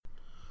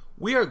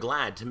We are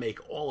glad to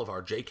make all of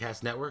our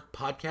JCast Network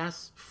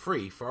podcasts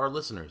free for our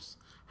listeners.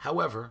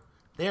 However,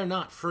 they are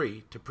not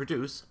free to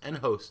produce and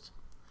host.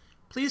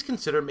 Please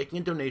consider making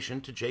a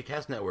donation to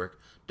JCast Network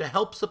to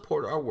help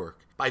support our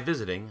work by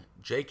visiting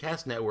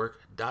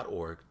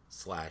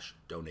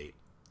jcastnetwork.org/donate.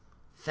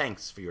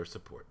 Thanks for your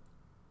support.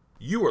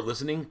 You are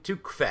listening to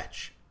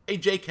Kvetch, a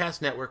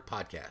JCast Network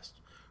podcast.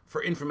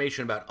 For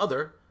information about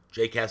other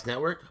JCast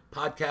Network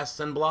podcasts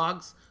and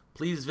blogs,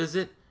 please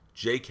visit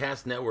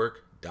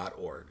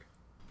jcastnetwork.org.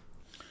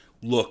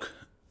 Look,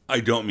 I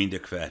don't mean to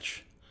kvetch,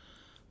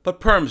 but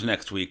Perm's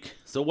next week,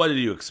 so what did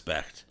you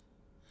expect?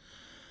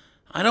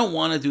 I don't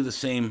want to do the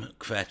same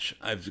kvetch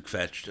I've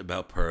kvetched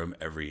about Perm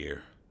every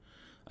year.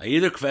 I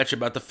either kvetch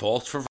about the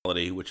false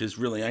frivolity, which is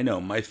really, I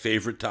know, my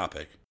favorite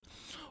topic,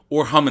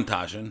 or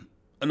Hamantaschen,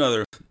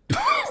 another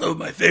of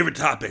my favorite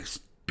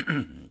topics.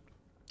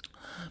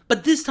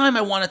 But this time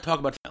I want to talk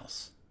about something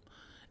else.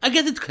 I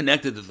guess it's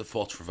connected to the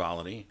false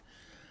frivolity,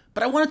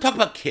 but I want to talk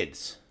about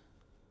kids.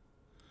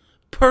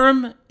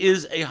 Purim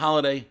is a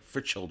holiday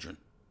for children.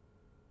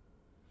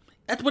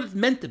 That's what it's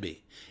meant to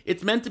be.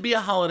 It's meant to be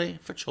a holiday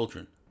for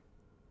children.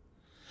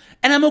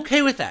 And I'm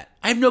okay with that.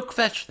 I have no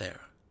kvetch there.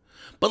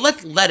 But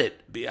let's let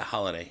it be a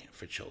holiday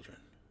for children.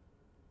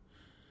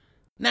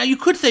 Now, you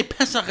could say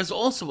Pesach is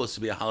also supposed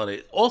to be a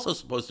holiday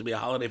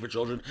for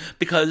children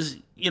because,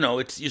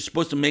 you're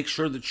supposed to make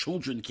sure the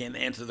children can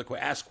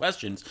ask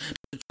questions.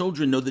 The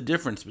children know the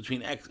difference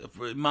between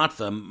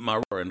matzah,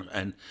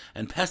 maror,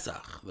 and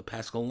Pesach, the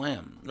Paschal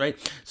Lamb, right?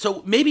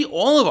 So maybe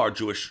all of our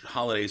Jewish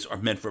holidays are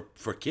meant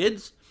for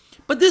kids,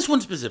 but this one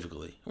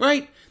specifically,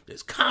 right?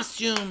 There's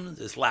costumes,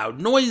 there's loud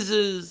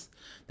noises,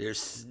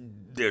 there's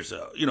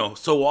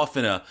so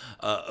often a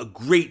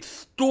great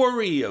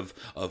story of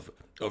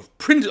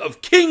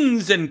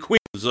kings and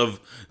queens, of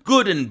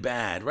good and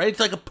bad, right? It's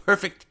like a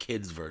perfect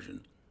kids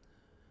version.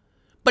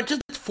 But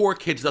just for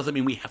kids doesn't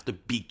mean we have to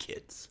be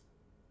kids.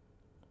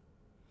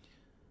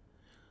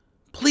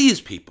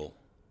 Please, people,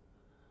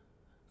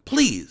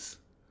 please,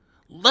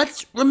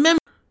 let's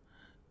remember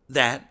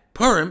that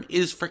Purim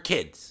is for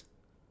kids.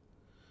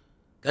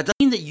 That doesn't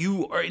mean that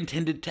you are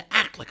intended to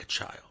act like a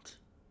child.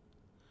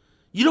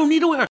 You don't need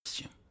to wear a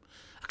costume.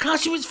 A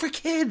costume is for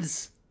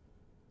kids.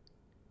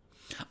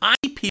 I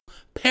see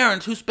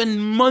parents who spend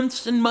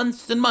months and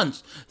months and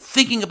months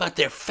thinking about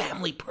their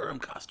family Purim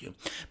costume.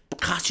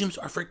 Costumes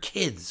are for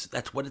kids.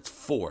 That's what it's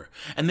for.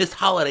 And this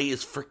holiday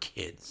is for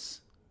kids.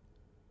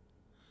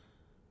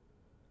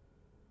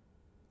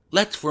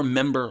 Let's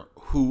remember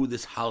who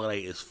this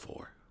holiday is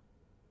for.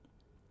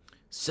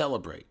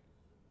 Celebrate.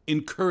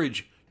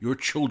 Encourage your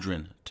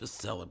children to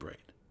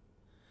celebrate.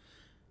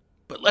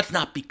 But let's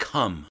not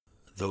become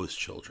those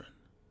children.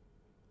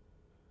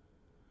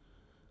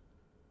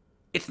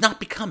 It's not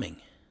becoming.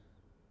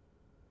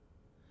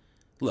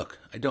 Look,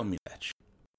 I don't mean that.